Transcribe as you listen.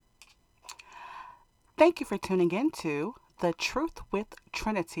Thank you for tuning in to The Truth with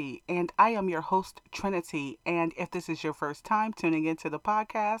Trinity. And I am your host, Trinity. And if this is your first time tuning into the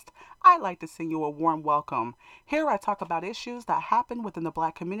podcast, I'd like to send you a warm welcome. Here I talk about issues that happen within the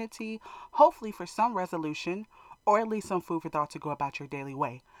Black community, hopefully for some resolution or at least some food for thought to go about your daily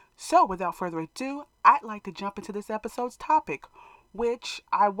way. So without further ado, I'd like to jump into this episode's topic, which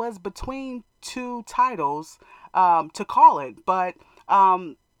I was between two titles to call it. But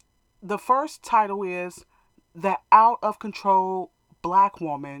the first title is The Out of Control Black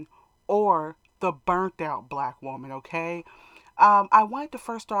Woman or The Burnt Out Black Woman, okay? I wanted to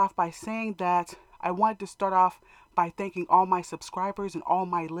first start off by saying that I wanted to start off by thanking all my subscribers and all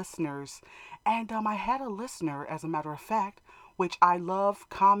my listeners. And I had a listener, as a matter of fact, which I love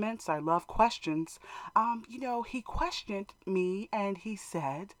comments, I love questions. He questioned me and he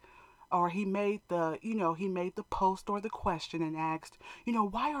said, or he made the post or the question and asked,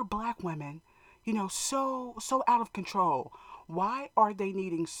 why are black women, so out of control? Why are they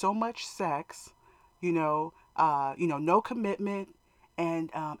needing so much sex? No commitment and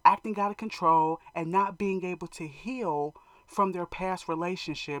acting out of control and not being able to heal from their past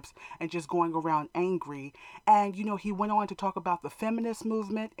relationships and just going around angry. And, he went on to talk about the feminist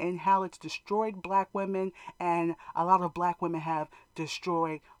movement and how it's destroyed black women, and a lot of black women have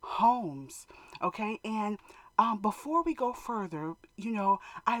destroyed homes. Okay. And before we go further,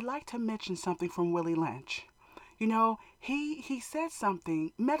 I'd like to mention something from Willie Lynch. He said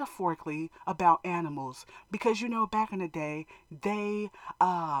something metaphorically about animals because back in the day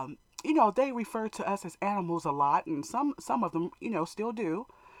they referred to us as animals a lot, and some of them still do.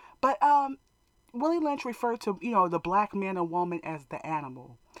 But Willie Lynch referred to the black man and woman as the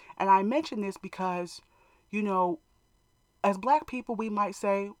animal, and I mention this because you know as black people we might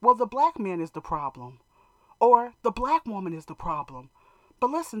say, well, the black man is the problem, or the black woman is the problem.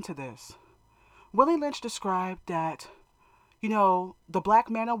 But listen to this. Willie Lynch described that, the black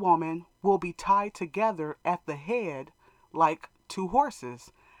man and woman will be tied together at the head like two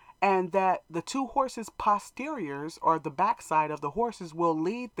horses, and that the two horses' posteriors, or the backside of the horses, will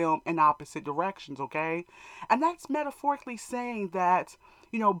lead them in opposite directions, okay? And that's metaphorically saying that,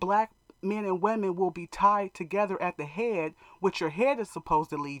 black men and women will be tied together at the head, which your head is supposed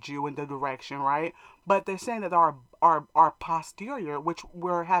to lead you in the direction, right? But they're saying that our posterior, which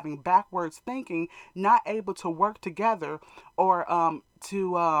we're having backwards thinking, not able to work together, or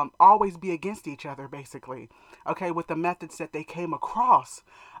to always be against each other, basically, okay, with the methods that they came across.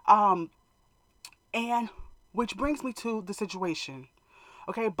 Um, and which brings me to the situation.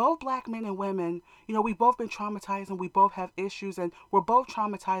 Okay, both black men and women, we've both been traumatized and we both have issues and we're both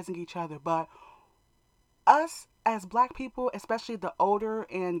traumatizing each other. But us as black people, especially the older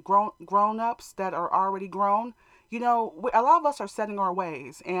and grown ups that are already grown, a lot of us are setting our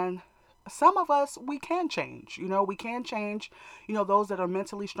ways, and some of us we can change. We can change. Those that are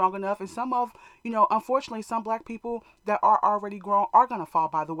mentally strong enough, and some of unfortunately, some black people that are already grown are gonna fall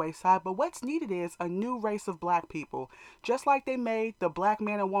by the wayside. But what's needed is a new race of black people, just like they made the black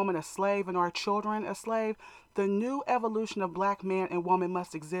man and woman a slave and our children a slave. The new evolution of black man and woman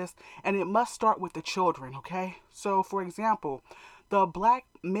must exist, and it must start with the children, okay? So, for example, the black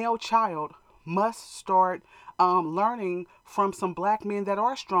male child must start learning from some black men that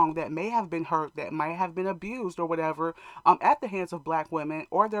are strong, that may have been hurt, that might have been abused or whatever, at the hands of black women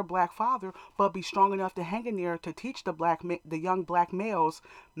or their black father, but be strong enough to hang in there to teach the young black males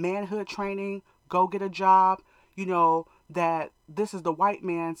manhood training, go get a job, that this is the white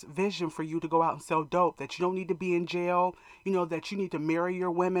man's vision for you to go out and sell dope, that you don't need to be in jail, that you need to marry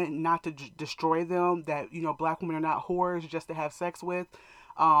your women, not to destroy them, that, black women are not whores just to have sex with.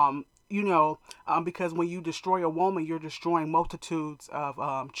 Because when you destroy a woman, you're destroying multitudes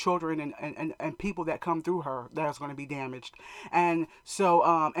of children and people that come through her that's going to be damaged. And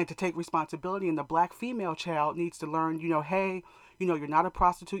so, and to take responsibility, and the black female child needs to learn, hey, you're not a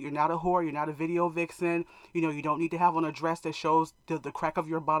prostitute, you're not a whore, you're not a video vixen. You don't need to have on a dress that shows the crack of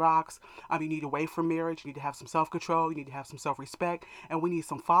your buttocks. You need to wait for marriage. You need to have some self-control. You need to have some self-respect. And we need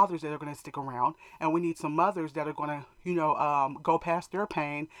some fathers that are going to stick around. And we need some mothers that are going to, go past their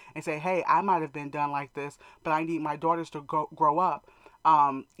pain and say, hey, I might have been done like this, but I need my daughters to grow up.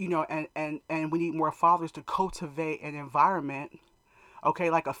 And we need more fathers to cultivate an environment, okay,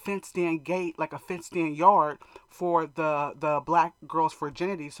 like a fenced in gate, like a fenced in yard for the black girl's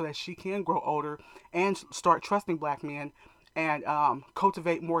virginity, so that she can grow older and start trusting black men, and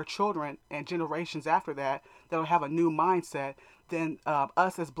cultivate more children and generations after that that'll have a new mindset than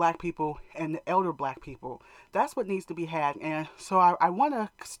us as black people and the elder black people. That's what needs to be had. And so I want to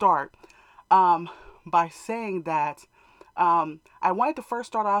start um, by saying that I wanted to first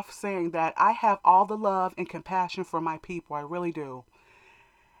start off saying that I have all the love and compassion for my people. I really do.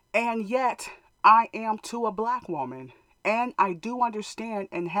 And yet, I am too a black woman. And I do understand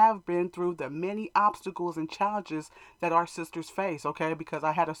and have been through the many obstacles and challenges that our sisters face, okay? Because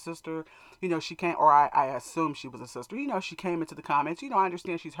I had a sister, she came, or I assume she was a sister, she came into the comments. I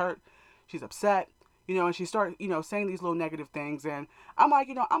understand she's hurt, she's upset, and she started, saying these little negative things. And I'm like,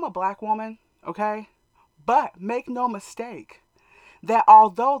 I'm a black woman, okay? But make no mistake, that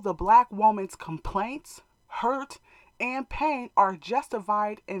although the black woman's complaints, hurt, and pain are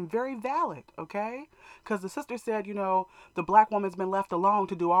justified and very valid, okay? Because the sister said, the black woman's been left alone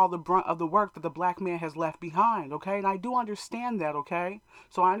to do all the brunt of the work that the black man has left behind, okay? And I do understand that, okay?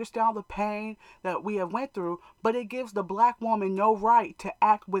 So I understand all the pain that we have went through, but it gives the black woman no right to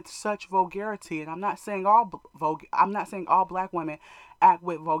act with such vulgarity. And I'm not saying all black women act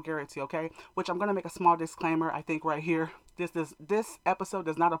with vulgarity, okay? Which I'm gonna make a small disclaimer, I think, right here. This episode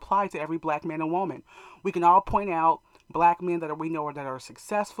does not apply to every black man and woman. We can all point out black men that we know that are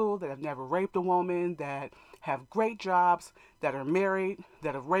successful, that have never raped a woman, that have great jobs, that are married,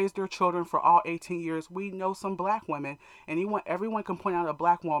 that have raised their children for all 18 years. We know some black women, and everyone can point out a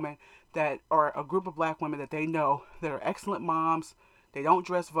black woman that, or a group of black women that they know that are excellent moms. They don't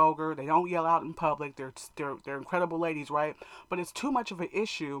dress vulgar. They don't yell out in public. They're incredible ladies, right? But it's too much of an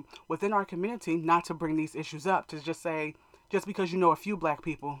issue within our community not to bring these issues up. To just say, just because you know a few black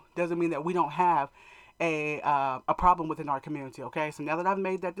people doesn't mean that we don't have a problem within our community. Okay, so now that I've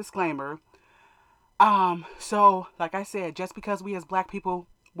made that disclaimer, so like I said, just because we as black people,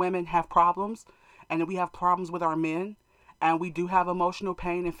 women have problems, and we have problems with our men, and we do have emotional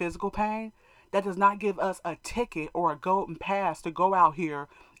pain and physical pain, that does not give us a ticket or a golden pass to go out here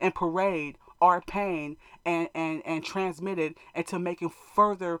and parade our pain and transmit it into making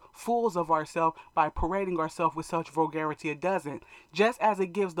further fools of ourselves by parading ourselves with such vulgarity. It doesn't. Just as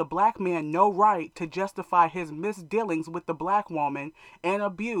it gives the black man no right to justify his misdealings with the black woman and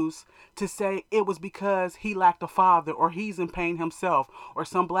abuse, to say it was because he lacked a father, or he's in pain himself, or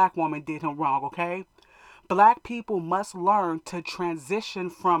some black woman did him wrong, okay? Black people must learn to transition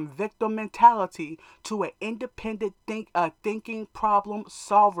from victim mentality to an independent thinking problem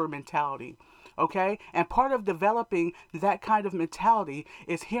solver mentality. Okay? And part of developing that kind of mentality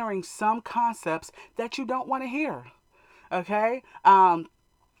is hearing some concepts that you don't want to hear. Okay? As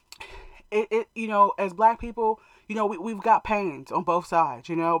black people, we've got pains on both sides.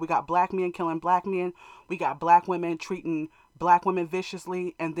 We got black men killing black men. We got black women treating black women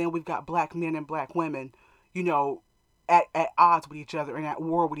viciously. And then we've got black men and black women, you know, at odds with each other and at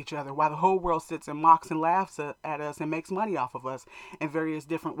war with each other, while the whole world sits and mocks and laughs at us and makes money off of us in various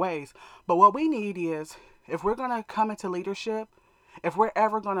different ways. But what we need is, if we're going to come into leadership, if we're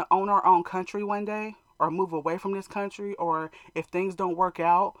ever going to own our own country one day, or move away from this country, or if things don't work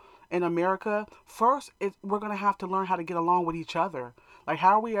out in America, first we're going to have to learn how to get along with each other. Like,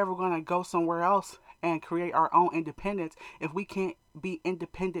 how are we ever going to go somewhere else and create our own independence if we can't be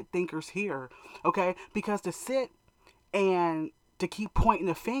independent thinkers here? Okay? Because to sit and to keep pointing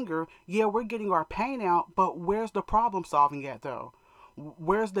the finger, yeah, we're getting our pain out, but where's the problem solving at, though?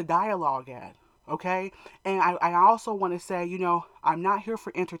 Where's the dialogue at? Okay? And I also want to say, I'm not here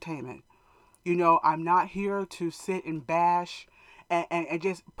for entertainment. I'm not here to sit and bash and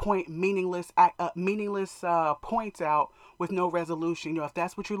just point meaningless points out with no resolution. If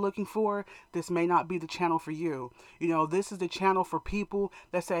that's what you're looking for, this may not be the channel for you. This is the channel for people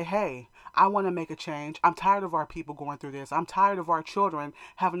that say, hey, I want to make a change. I'm tired of our people going through this. I'm tired of our children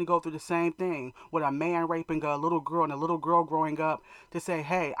having to go through the same thing with a man raping a little girl and a little girl growing up to say,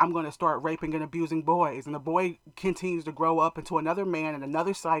 hey, I'm going to start raping and abusing boys. And the boy continues to grow up into another man and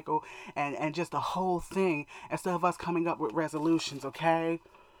another cycle and just the whole thing, instead of us coming up with resolutions, okay?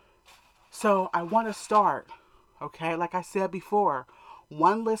 So I want to start, okay? Like I said before,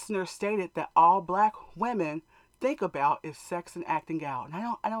 one listener stated that all black women think about is sex and acting out. And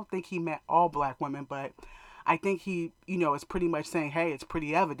I don't think he meant all black women, but I think he, is pretty much saying, hey, it's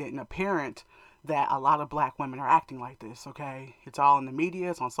pretty evident and apparent that a lot of black women are acting like this, okay? It's all in the media,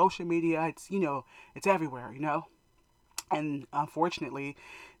 it's on social media, it's, it's everywhere, And unfortunately,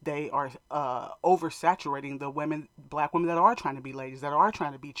 they are oversaturating the black women that are trying to be ladies, that are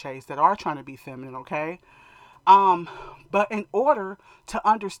trying to be chaste, that are trying to be feminine, okay? But in order to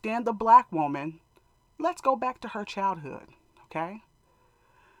understand the black woman, let's go back to her childhood, okay?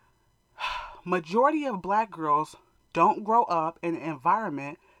 Majority of black girls don't grow up in an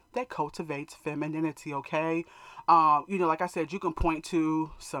environment that cultivates femininity, okay? Like I said, you can point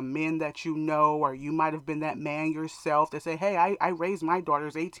to some men that or you might have been that man yourself that say, hey, I raised my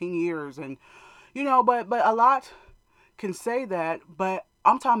daughters 18 years, and, but a lot can say that, but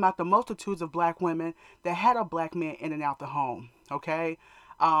I'm talking about the multitudes of black women that had a black man in and out the home. Okay.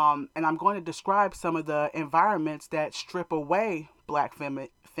 And I'm going to describe some of the environments that strip away black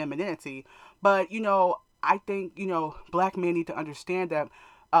femininity. But, I think, black men need to understand that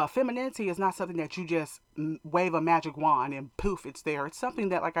femininity is not something that you just wave a magic wand and poof, it's there. It's something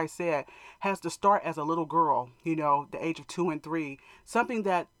that, like I said, has to start as a little girl, the age of 2 and 3. Something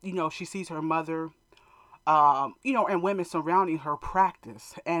that, she sees her mother, and women surrounding her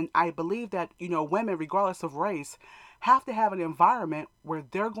practice. And I believe that, women, regardless of race, have to have an environment where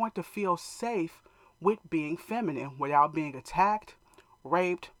they're going to feel safe with being feminine without being attacked,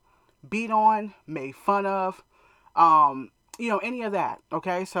 raped, beat on, made fun of, any of that.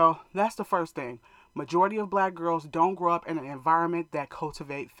 Okay, so that's the first thing. Majority of black girls don't grow up in an environment that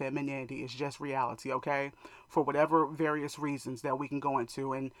cultivate femininity. It's just reality, okay? For whatever various reasons that we can go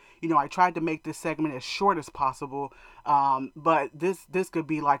into. And, I tried to make this segment as short as possible. But this could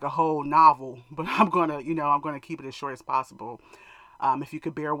be like a whole novel. But I'm gonna keep it as short as possible. If you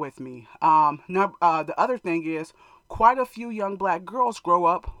could bear with me. The other thing is, quite a few young black girls grow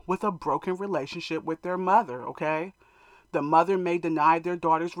up with a broken relationship with their mother, okay? The mother may deny their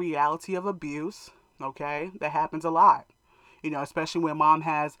daughter's reality of abuse. Okay, that happens a lot. Especially when mom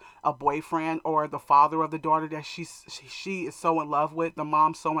has a boyfriend or the father of the daughter that she is so in love with, the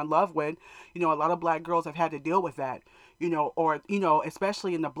mom's so in love with. A lot of black girls have had to deal with that. Or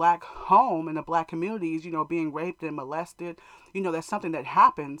especially in the black home, in the black communities, being raped and molested. That's something that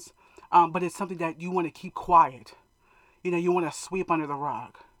happens, but it's something that you want to keep quiet. You want to sweep under the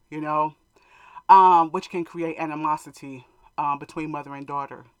rug. Which can create animosity between mother and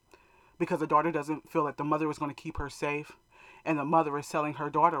daughter, because the daughter doesn't feel that the mother is going to keep her safe, and the mother is selling her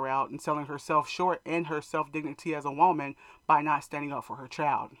daughter out and selling herself short and her self-dignity as a woman by not standing up for her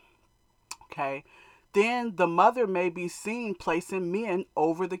child. Okay, then the mother may be seen placing men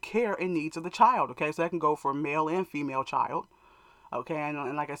over the care and needs of the child. Okay, so that can go for male and female child. Okay,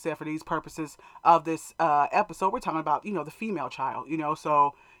 and like I said, for these purposes of this episode, we're talking about, the female child,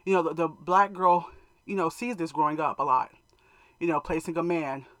 so, the black girl, sees this growing up a lot, placing a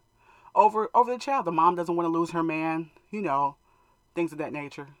man over the child. The mom doesn't want to lose her man, things of that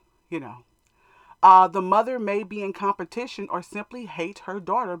nature, The mother may be in competition or simply hate her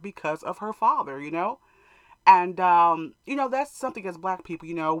daughter because of her father, and, that's something as black people,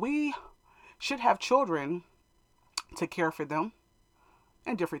 we should have children to care for them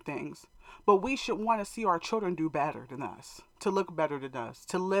and different things. But we should want to see our children do better than us, to look better than us,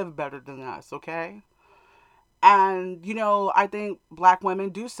 to live better than us, okay? And, I think black women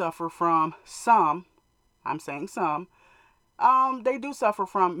do suffer from some, I'm saying some, they do suffer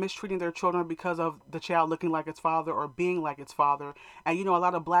from mistreating their children because of the child looking like its father or being like its father. And, a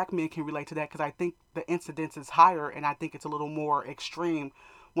lot of black men can relate to that, because I think the incidence is higher, and I think it's a little more extreme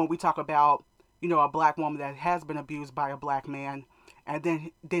when we talk about, a black woman that has been abused by a black man,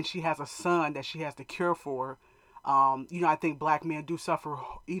 and then she has a son that she has to care for. I think black men do suffer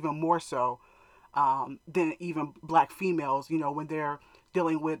even more so than even black females, when they're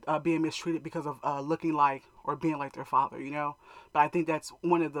dealing with being mistreated because of looking like or being like their father, But I think that's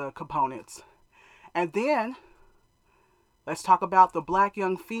one of the components. And then let's talk about the black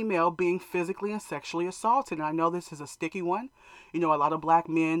young female being physically and sexually assaulted. And I know this is a sticky one. A lot of black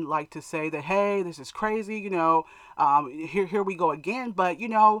men like to say that, hey, this is crazy, here we go again. But,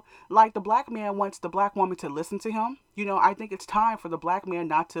 like the black man wants the black woman to listen to him, I think it's time for the black man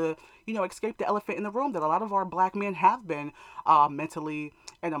not to, escape the elephant in the room, that a lot of our black men have been mentally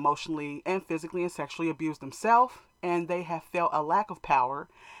and emotionally and physically and sexually abused themselves, and they have felt a lack of power.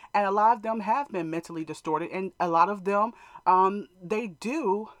 And a lot of them have been mentally distorted, and a lot of them, they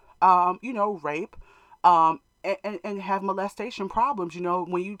do, rape, and have molestation problems.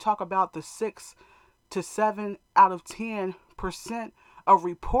 When you talk about the 6 to 7 out of 10% of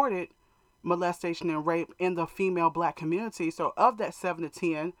reported molestation and rape in the female black community. So of that 7 to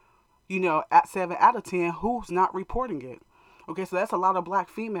 10, at 7 out of 10, who's not reporting it? Okay, so that's a lot of black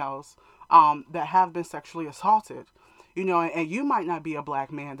females that have been sexually assaulted. And you might not be a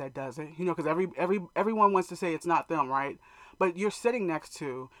black man that does it, because everyone wants to say it's not them, right? But you're sitting next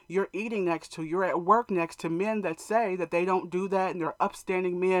to, you're eating next to, you're at work next to men that say that they don't do that, and they're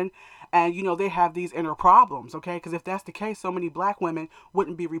upstanding men, and, they have these inner problems, okay? Because if that's the case, so many black women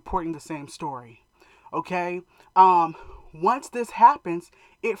wouldn't be reporting the same story, okay? Once this happens,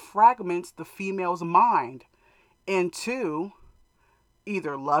 it fragments the female's mind into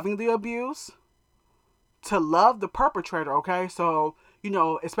either loving the abuse, to love the perpetrator, okay? So,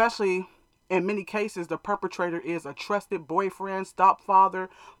 especially In many cases, the perpetrator is a trusted boyfriend, stepfather,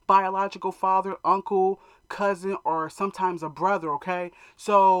 biological father, uncle, cousin, or sometimes a brother, okay?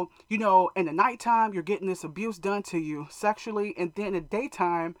 So, in the nighttime, you're getting this abuse done to you sexually, and then in the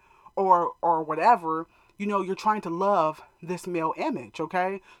daytime or whatever, you're trying to love this male image,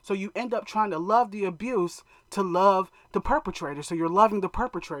 okay? So you end up trying to love the abuse to love the perpetrator. So you're loving the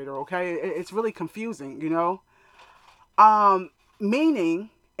perpetrator, okay? It's really confusing. Meaning,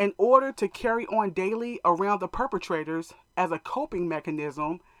 in order to carry on daily around the perpetrators as a coping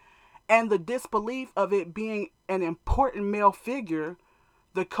mechanism and the disbelief of it being an important male figure,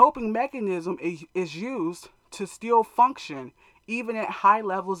 the coping mechanism is used to still function even at high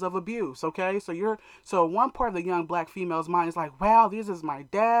levels of abuse. Okay, so one part of the young black female's mind is like, wow, this is my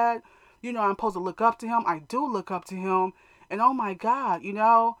dad. I'm supposed to look up to him. I do look up to him, and oh my God,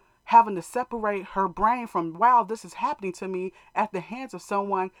 having to separate her brain from, wow, this is happening to me at the hands of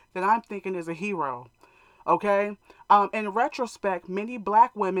someone that I'm thinking is a hero. Okay, in retrospect, many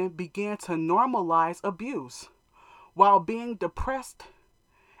black women began to normalize abuse while being depressed,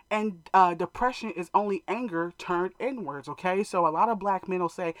 and depression is only anger turned inwards. Okay, so a lot of black men will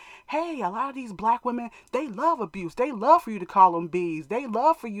say, hey, a lot of these black women, they love abuse, they love for you to call them bees, they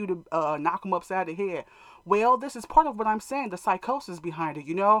love for you to knock them upside the head. Well, this is part of what I'm saying, the psychosis behind it.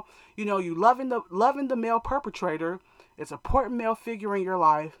 You loving the male perpetrator. It's an important male figure in your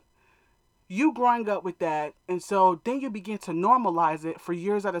life, you growing up with that, and so then you begin to normalize it for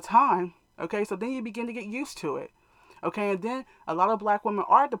years at a time. Okay, so then you begin to get used to it. Okay, and then a lot of black women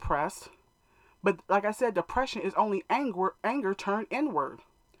are depressed, but like I said, depression is only anger turned inward.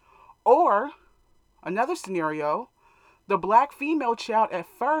 Or another scenario, the black female child at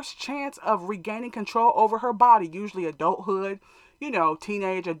first chance of regaining control over her body, usually adulthood,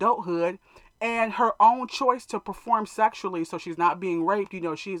 teenage adulthood, and her own choice to perform sexually, so she's not being raped,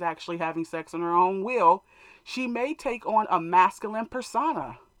 she's actually having sex on her own will, she may take on a masculine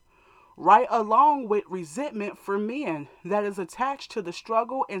persona, right along with resentment for men that is attached to the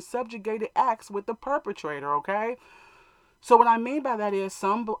struggle and subjugated acts with the perpetrator, okay? So what I mean by that is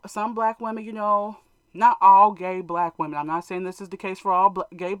some black women, not all gay black women. I'm not saying this is the case for all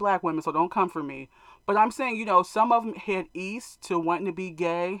gay black women, so don't come for me. But I'm saying, some of them head east to wanting to be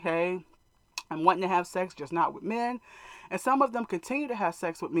gay, hey, and wanting to have sex, just not with men. And some of them continue to have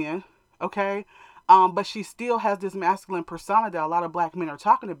sex with men, okay? But she still has this masculine persona that a lot of black men are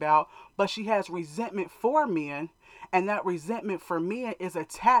talking about, but she has resentment for men, and that resentment for men is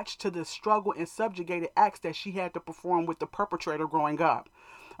attached to the struggle and subjugated acts that she had to perform with the perpetrator growing up.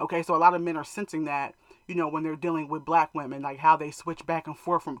 Okay, so a lot of men are sensing that, when they're dealing with black women, like how they switch back and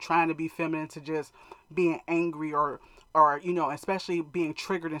forth from trying to be feminine to just being angry or especially being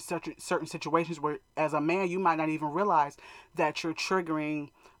triggered in certain situations where as a man, you might not even realize that you're triggering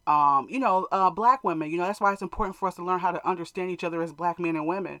black women. That's why it's important for us to learn how to understand each other as black men and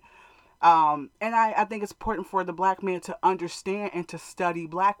women. And I think it's important for the black man to understand and to study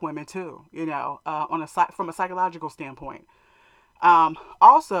black women too, from a psychological standpoint.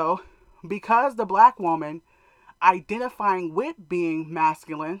 Also, because the black woman identifying with being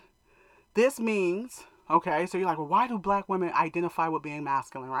masculine, this means, okay, so you're like, well, why do black women identify with being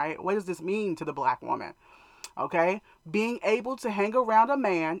masculine, right? What does this mean to the black woman? Okay, being able to hang around a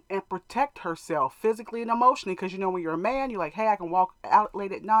man and protect herself physically and emotionally, because when you're a man, you're like, hey, I can walk out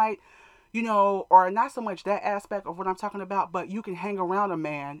late at night, or not so much that aspect of what I'm talking about, but you can hang around a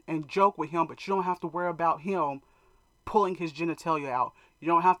man and joke with him, but you don't have to worry about him pulling his genitalia out. You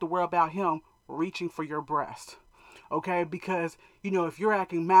don't have to worry about him reaching for your breast. Okay, because if you're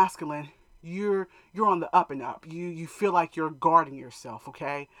acting masculine, you're on the up and up. You feel like you're guarding yourself,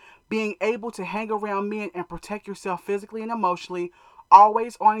 okay? Being able to hang around men and protect yourself physically and emotionally,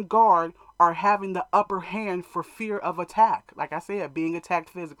 always on guard, or having the upper hand for fear of attack. Like I said, being attacked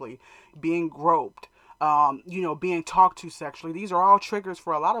physically, being groped, being talked to sexually. These are all triggers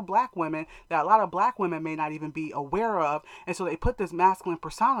for a lot of black women that a lot of black women may not even be aware of. And so they put this masculine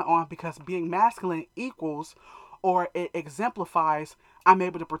persona on because being masculine equals, or it exemplifies, I'm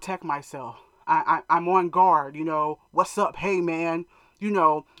able to protect myself. I'm on guard, what's up, hey man,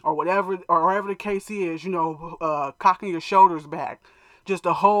 or whatever the case is, cocking your shoulders back. Just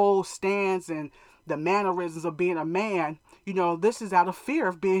the whole stance and the mannerisms of being a man, this is out of fear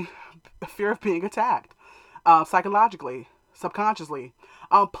of being attacked, psychologically, subconsciously.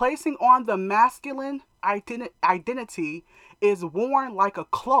 Placing on the masculine identity is worn like a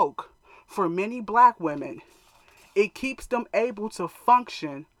cloak for many black women. It keeps them able to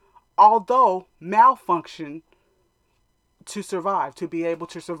function, although malfunction, to be able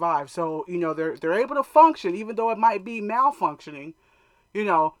to survive. So, they're able to function, even though it might be malfunctioning,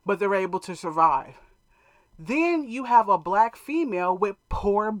 but they're able to survive. Then you have a black female with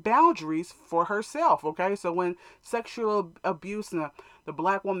poor boundaries for herself, okay? So when sexual abuse and the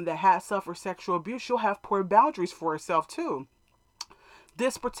black woman that has suffered sexual abuse, she'll have poor boundaries for herself too.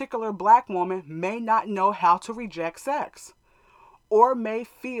 This particular black woman may not know how to reject sex or may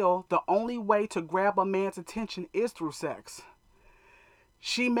feel the only way to grab a man's attention is through sex.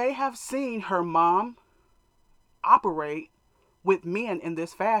 She may have seen her mom operate with men in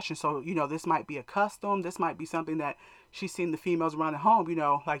this fashion. So, this might be a custom. This might be something that she's seen the females around the home,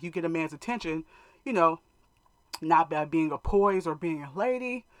 like you get a man's attention, you know, not by being a poise or being a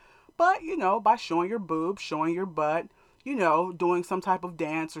lady, but, by showing your boobs, showing your butt, doing some type of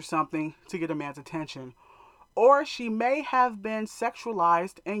dance or something to get a man's attention. Or she may have been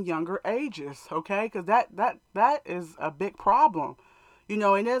sexualized in younger ages, okay? Because that is a big problem. It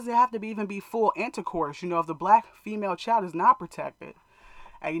doesn't have to even be full intercourse. If the black female child is not protected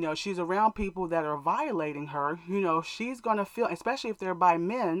and, she's around people that are violating her, she's going to feel, especially if they're by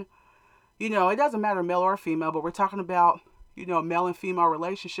men, it doesn't matter male or female, but we're talking about, male and female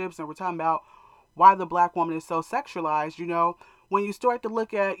relationships, and we're talking about why the black woman is so sexualized. When you start to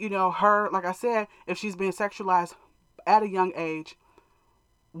look at, her, like I said, if she's being sexualized at a young age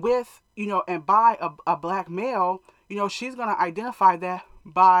with, and by a black male, she's going to identify that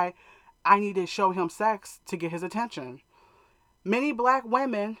by, I need to show him sex to get his attention. Many black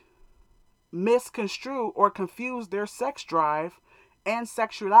women misconstrue or confuse their sex drive and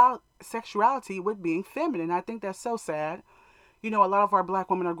sexuality with being feminine. I think that's so sad. A lot of our black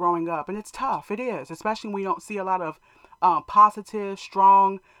women are growing up, and it's tough. It is, especially when we don't see a lot of positive,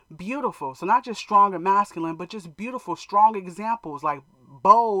 strong, beautiful. So not just strong and masculine, but just beautiful, strong examples, like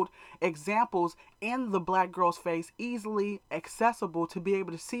bold examples in the black girl's face, easily accessible to be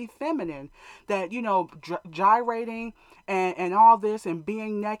able to see feminine. That, gyrating and all this and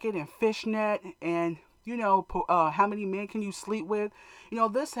being naked and fishnet and, how many men can you sleep with?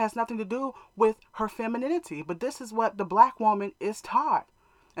 This has nothing to do with her femininity, but this is what the black woman is taught.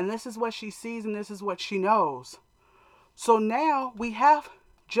 And this is what she sees and this is what she knows. So now we have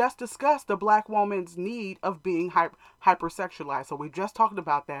just discussed the black woman's need of being hypersexualized. So we just talked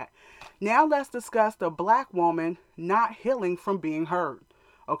about that. Now let's discuss the black woman not healing from being hurt.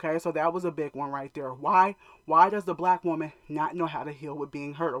 Okay, so that was a big one right there. Why does the black woman not know how to heal with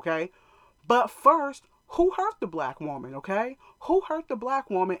being hurt? Okay, but first, who hurt the black woman? Okay, who hurt the black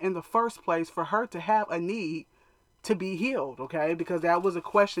woman in the first place for her to have a need to be healed? Okay, because that was a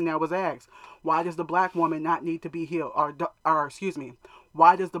question that was asked. Why does the black woman not need to be healed? Or excuse me,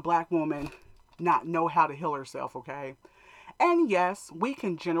 why does the black woman not know how to heal herself? Okay, and yes, we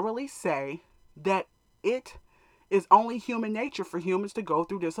can generally say that it is only human nature for humans to go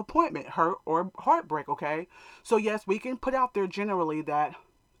through disappointment, hurt, or heartbreak. Okay, so yes, we can put out there generally that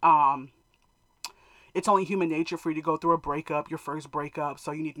it's only human nature for you to go through a breakup, your first breakup,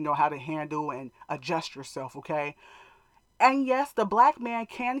 so you need to know how to handle and adjust yourself, okay? And yes, the black man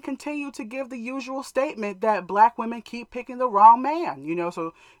can continue to give the usual statement that black women keep picking the wrong man,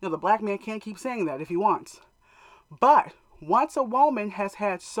 so the black man can't keep saying that if he wants. But once a woman has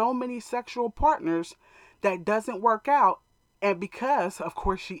had so many sexual partners that doesn't work out, and because, of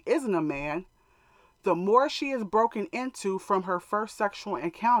course, she isn't a man, the more she is broken into from her first sexual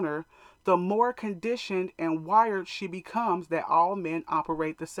encounter, the more conditioned and wired she becomes that all men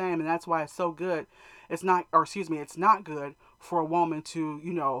operate the same. And that's why it's so good. It's not good for a woman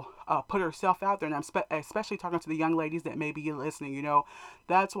to, put herself out there. And I'm especially talking to the young ladies that may be listening,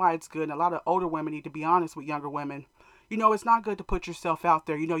 that's why it's good. And a lot of older women need to be honest with younger women. It's not good to put yourself out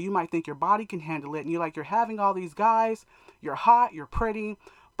there. You might think your body can handle it. And you're having all these guys. You're hot, you're pretty,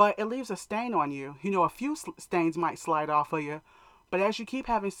 but it leaves a stain on you. A few stains might slide off of you. But as you keep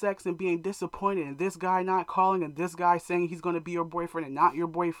having sex and being disappointed and this guy not calling and this guy saying he's going to be your boyfriend and not your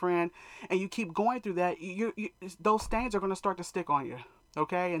boyfriend, and you keep going through that, those stains are going to start to stick on you,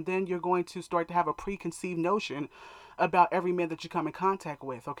 okay? And then you're going to start to have a preconceived notion about every man that you come in contact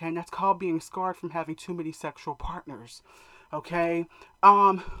with, okay? And that's called being scarred from having too many sexual partners, okay?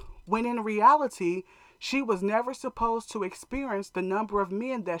 When in reality, she was never supposed to experience the number of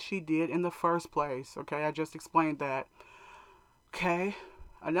men that she did in the first place, okay? I just explained that. Okay.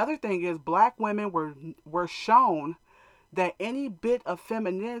 Another thing is black women were shown that any bit of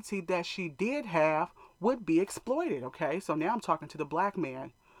femininity that she did have would be exploited. Okay. So now I'm talking to the black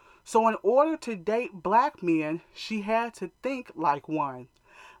man. So in order to date black men, she had to think like one.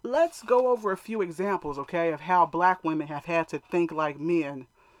 Let's go over a few examples, okay, of how black women have had to think like men,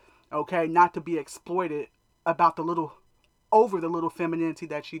 okay, not to be exploited over the little femininity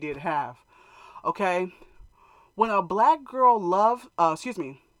that she did have. Okay. When a black girl excuse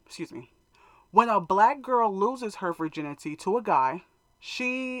me. When a black girl loses her virginity to a guy,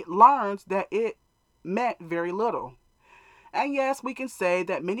 she learns that it meant very little. And yes, we can say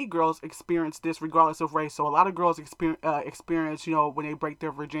that many girls experience this regardless of race. So a lot of girls experience, when they break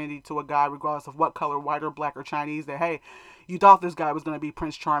their virginity to a guy, regardless of what color, white or black or Chinese, that, hey, you thought this guy was going to be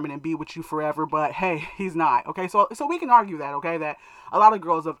Prince Charming and be with you forever, but hey, he's not. Okay, so we can argue that, okay, that a lot of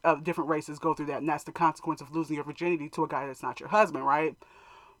girls of different races go through that, and that's the consequence of losing your virginity to a guy that's not your husband, right?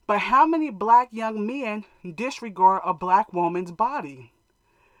 But how many black young men disregard a black woman's body?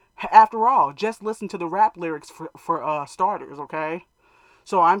 After all, just listen to the rap lyrics for starters, okay?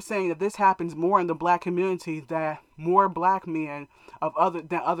 So I'm saying that this happens more in the black community, that more black men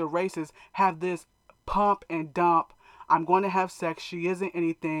than other races have this pump and dump. I'm going to have sex. She isn't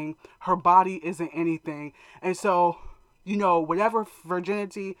anything. Her body isn't anything. And so, whatever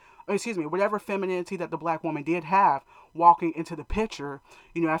whatever femininity that the black woman did have walking into the picture,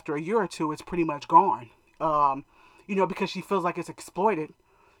 after a year or two, it's pretty much gone. Because she feels like it's exploited.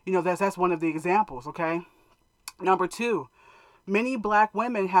 That's one of the examples, okay? Number two, many black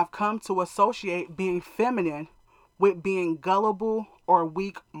women have come to associate being feminine with being gullible or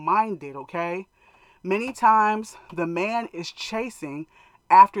weak-minded, okay? Many times the man is chasing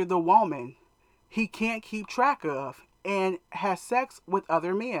after the woman he can't keep track of and has sex with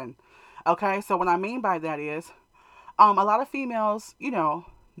other men. Okay, so what I mean by that is, a lot of females,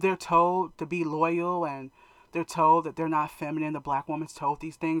 they're told to be loyal, and they're told that they're not feminine. The black woman's told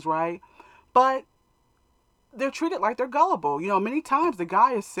these things, right? But they're treated like they're gullible. Many times the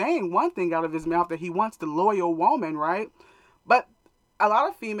guy is saying one thing out of his mouth, that he wants the loyal woman, right? But a lot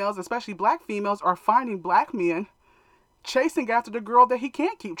of females, especially black females, are finding black men chasing after the girl that he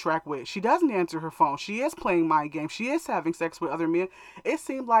can't keep track with. She doesn't answer her phone. She is playing mind games. She is having sex with other men. It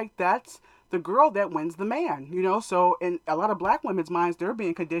seems like that's the girl that wins the man, So in a lot of black women's minds, they're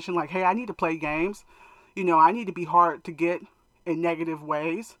being conditioned like, hey, I need to play games. I need to be hard to get in negative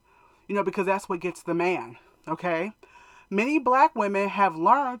ways, because that's what gets the man, okay? Many black women have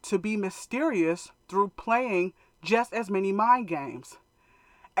learned to be mysterious through playing just as many mind games,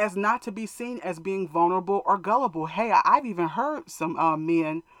 as not to be seen as being vulnerable or gullible. Hey, I've even heard some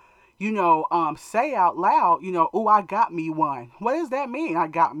men, say out loud, oh, I got me one. What does that mean, I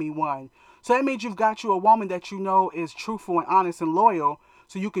got me one? So that means you've got you a woman that is truthful and honest and loyal,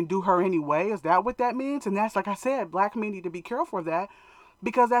 so you can do her anyway. Is that what that means? And that's, like I said, black men need to be careful of that,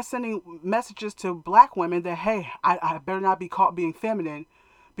 because that's sending messages to black women that, hey, I better not be caught being feminine,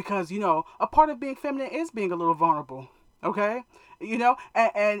 because, a part of being feminine is being a little vulnerable, okay?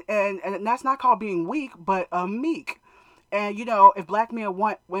 And that's not called being weak, but meek. And, if black men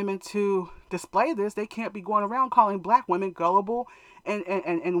want women to display this, they can't be going around calling black women gullible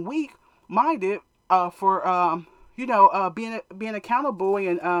and weak-minded for being accountable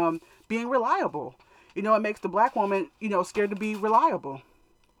and being reliable. It makes the black woman, scared to be reliable.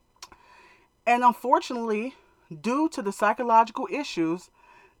 And unfortunately, due to the psychological issues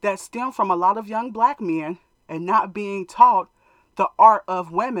that stem from a lot of young black men and not being taught the art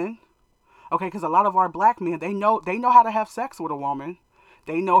of women, okay, because a lot of our black men, they know how to have sex with a woman.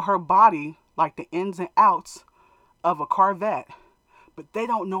 They know her body like the ins and outs of a Corvette, but they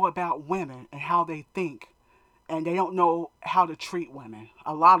don't know about women and how they think. And they don't know how to treat women.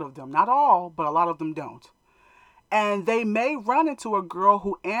 A lot of them, not all, but a lot of them don't. And they may run into a girl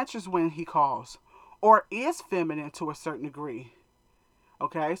who answers when he calls, or is feminine to a certain degree.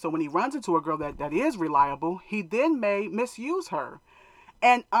 Okay, so when he runs into a girl that is reliable, he then may misuse her,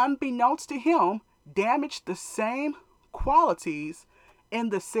 and unbeknownst to him, damage the same qualities in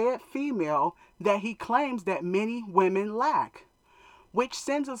the said female that he claims that many women lack, which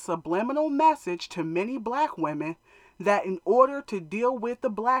sends a subliminal message to many black women that in order to deal with the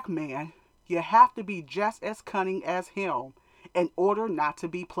black man, you have to be just as cunning as him in order not to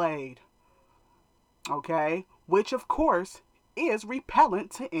be played. Okay? Which, of course, is repellent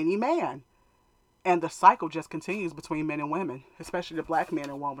to any man. And the cycle just continues between men and women, especially the black man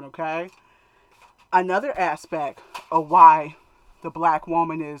and woman, okay? Another aspect of why the black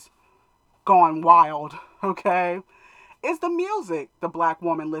woman is gone wild, okay, is the music the black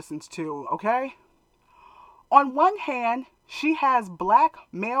woman listens to, okay? On one hand, she has black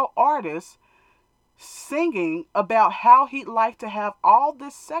male artists singing about how he'd like to have all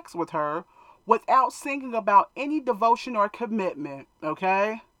this sex with her without singing about any devotion or commitment,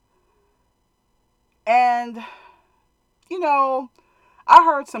 okay? And, I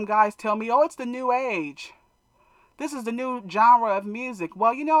heard some guys tell me, oh, it's the new age. This is the new genre of music.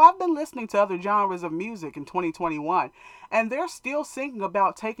 Well, I've been listening to other genres of music in 2021, and they're still singing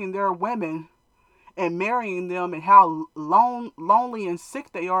about taking their women and marrying them, and how lonely and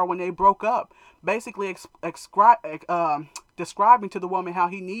sick they are when they broke up. Basically, describing to the woman how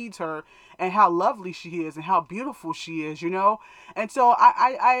he needs her and how lovely she is and how beautiful she is, you know? And so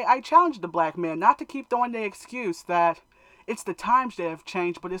I challenge the black man not to keep throwing the excuse that it's the times that have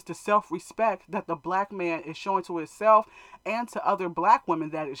changed, but it's the self respect that the black man is showing to himself and to other black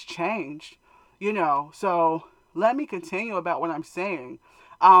women that has changed, you know? So let me continue about what I'm saying.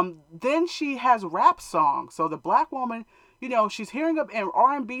 Then she has rap songs. So the black woman, you know, she's hearing up in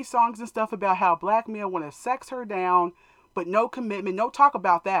R&B songs and stuff about how black men want to sex her down, but no commitment, no talk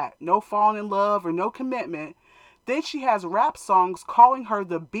about that, no falling in love or no commitment. Then she has rap songs calling her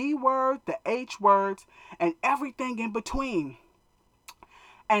the B word, the H words, and everything in between,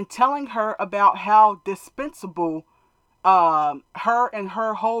 and telling her about how dispensable her and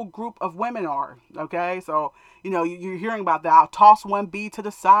her whole group of women are. Okay, so you know you're hearing about that. I'll toss one B to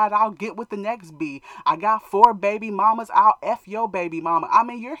the side. I'll get with the next B. I got 4 baby mamas. I'll f your baby mama. I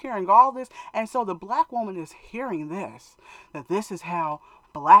mean, you're hearing all this, and so the black woman is hearing this. That this is how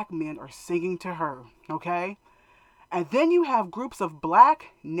black men are singing to her. Okay. And then you have groups of black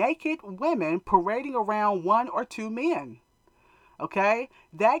naked women parading around 1 or 2 men. Okay?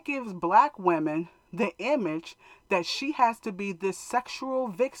 That gives black women the image that she has to be this sexual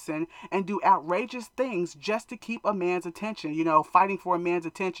vixen and do outrageous things just to keep a man's attention. You know, fighting for a man's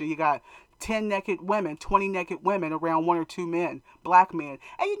attention. You got 10 naked women, 20 naked women around 1 or 2 men, black men.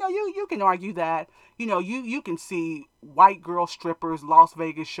 And you know, you can argue that, you know, you can see white girl strippers, Las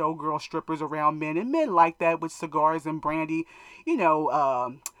Vegas showgirl strippers around men, and men like that with cigars and brandy, you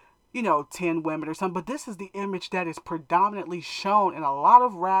know, 10 women or something. But this is the image that is predominantly shown in a lot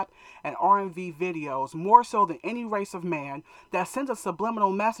of rap and R&B videos, more so than any race of man, that sends a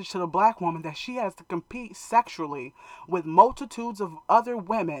subliminal message to the black woman that she has to compete sexually with multitudes of other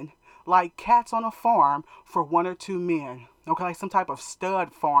women like cats on a farm for 1 or 2 men. Okay, like some type of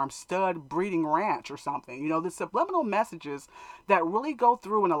stud farm, stud breeding ranch or something. You know, the subliminal messages that really go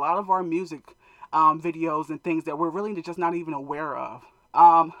through in a lot of our music videos and things that we're really just not even aware of.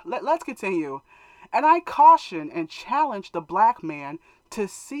 Let's continue. And I caution and challenge the black man to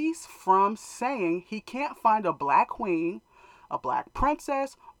cease from saying he can't find a black queen, a black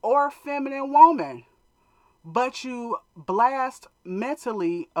princess, or a feminine woman, but you blast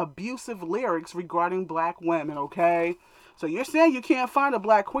mentally abusive lyrics regarding black women, okay? So you're saying you can't find a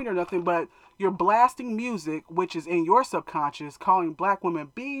black queen or nothing, but you're blasting music, which is in your subconscious, calling black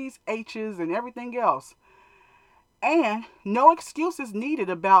women B's, H's, and everything else. And no excuse is needed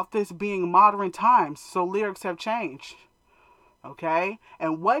about this being modern times, so lyrics have changed. Okay?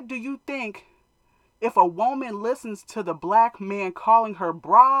 And what do you think if a woman listens to the black man calling her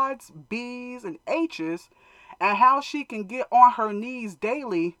broads, B's, and H's, and how she can get on her knees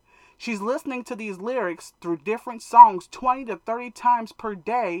daily? She's listening to these lyrics through different songs 20 to 30 times per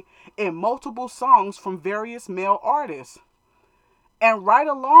day in multiple songs from various male artists. And right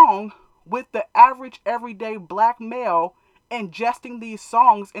along with the average everyday black male ingesting these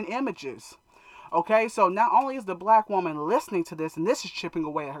songs and images. Okay, so not only is the black woman listening to this, and this is chipping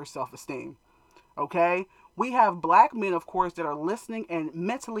away at her self-esteem. Okay, we have black men, of course, that are listening and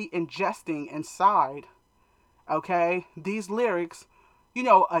mentally ingesting inside, okay, these lyrics, you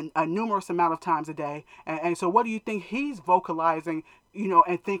know, a numerous amount of times a day. And so what do you think he's vocalizing, you know,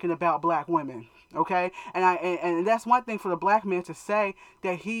 and thinking about black women? Okay, and that's one thing for the black man to say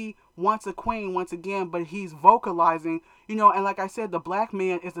that he wants a queen once again, but he's vocalizing, you know, and like I said, the black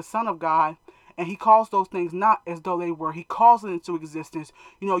man is the son of God, and he calls those things not as though they were. He calls it into existence.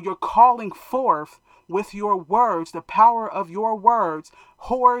 You know, you're calling forth with your words, the power of your words,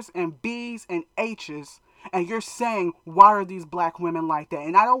 whores and B's and H's, and you're saying, why are these black women like that?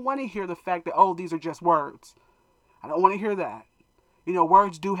 And I don't want to hear the fact that, oh, these are just words. I don't want to hear that. You know,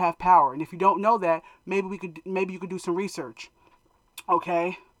 words do have power, and if you don't know that, maybe you could do some research.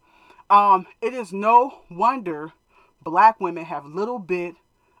 Okay, it is no wonder black women have of a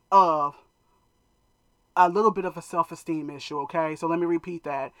little bit of a self-esteem issue. Okay, so let me repeat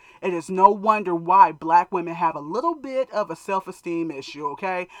that. It is no wonder why black women have a little bit of a self-esteem issue.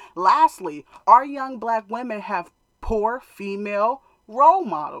 Okay. Lastly, our young black women have poor female role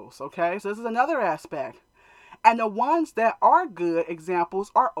models. Okay, so this is another aspect. And the ones that are good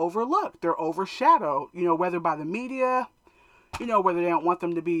examples are overlooked. They're overshadowed, you know, whether by the media, you know, whether they don't want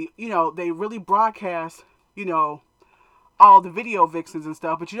them to be, you know, they really broadcast, you know, all the video vixens and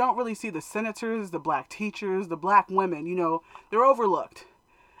stuff, but you don't really see the senators, the black teachers, the black women, you know, they're overlooked.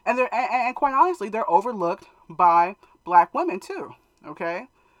 And quite honestly, they're overlooked by black women too, okay?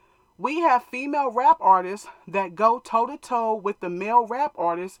 We have female rap artists that go toe-to-toe with the male rap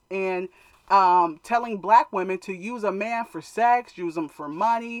artists in telling black women to use a man for sex, use him for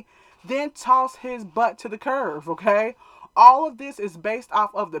money, then toss his butt to the curb, okay? All of this is based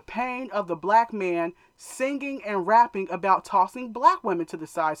off of the pain of the black man singing and rapping about tossing black women to the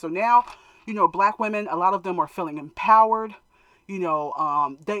side. So now, black women, a lot of them are feeling empowered.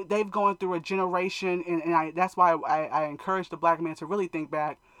 They've gone through a generation, and that's why I encourage the black man to really think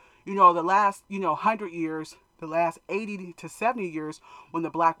back. The last 100 years, the last 80 to 70 years, when the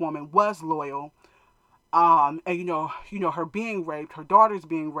black woman was loyal, and her being raped, her daughters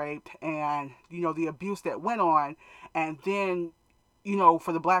being raped, and the abuse that went on, and then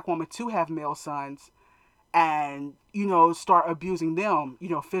for the black woman to have male sons, and start abusing them,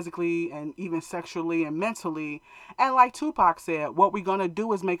 physically and even sexually and mentally. And like Tupac said, what we're gonna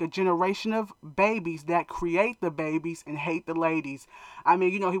do is make a generation of babies that create the babies and hate the ladies. I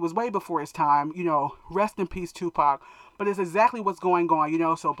mean, he was way before his time. Rest in peace, Tupac. But it's exactly what's going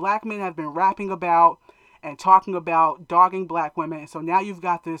on. So black men have been rapping about and talking about dogging black women. So now you've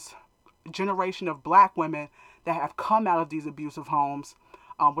got this generation of black women that have come out of these abusive homes,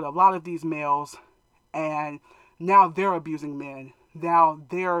 with a lot of these males, and now they're abusing men. Now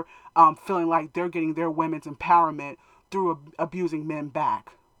they're feeling like they're getting their women's empowerment through abusing men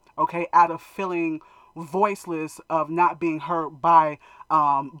back. Okay, out of feeling voiceless, of not being heard by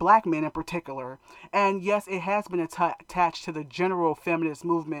black men in particular. And yes, it has been attached to the general feminist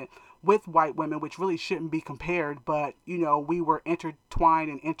movement with white women, which really shouldn't be compared, but we were intertwined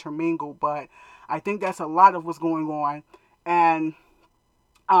and intermingled. But I think that's a lot of what's going on. And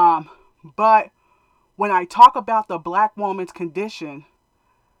but when I talk about the black woman's condition,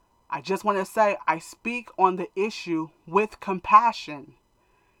 I just want to say I speak on the issue with compassion,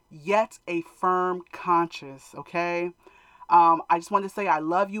 yet a firm conscience, okay? I just want to say I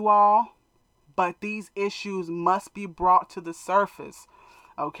love you all, but these issues must be brought to the surface,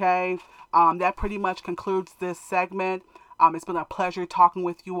 okay? That pretty much concludes this segment. It's been a pleasure talking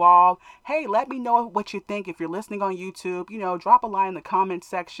with you all. Hey, let me know what you think. If you're listening on YouTube, drop a line in the comment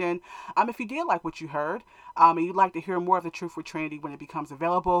section. If you did like what you heard, and you'd like to hear more of the Truth with Trinity when it becomes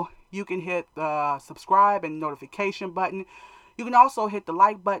available, you can hit the subscribe and notification button. You can also hit the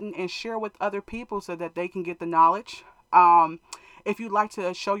like button and share with other people so that they can get the knowledge. If you'd like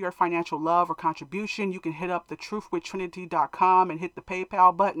to show your financial love or contribution, you can hit up thetruthwithtrinity.com and hit the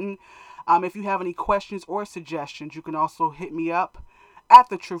PayPal button. If you have any questions or suggestions, you can also hit me up at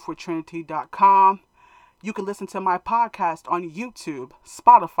thetruthwithtrinity.com. You can listen to my podcast on YouTube,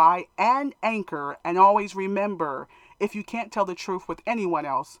 Spotify, and Anchor. And always remember, if you can't tell the truth with anyone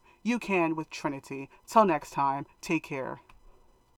else, you can with Trinity. Till next time, take care.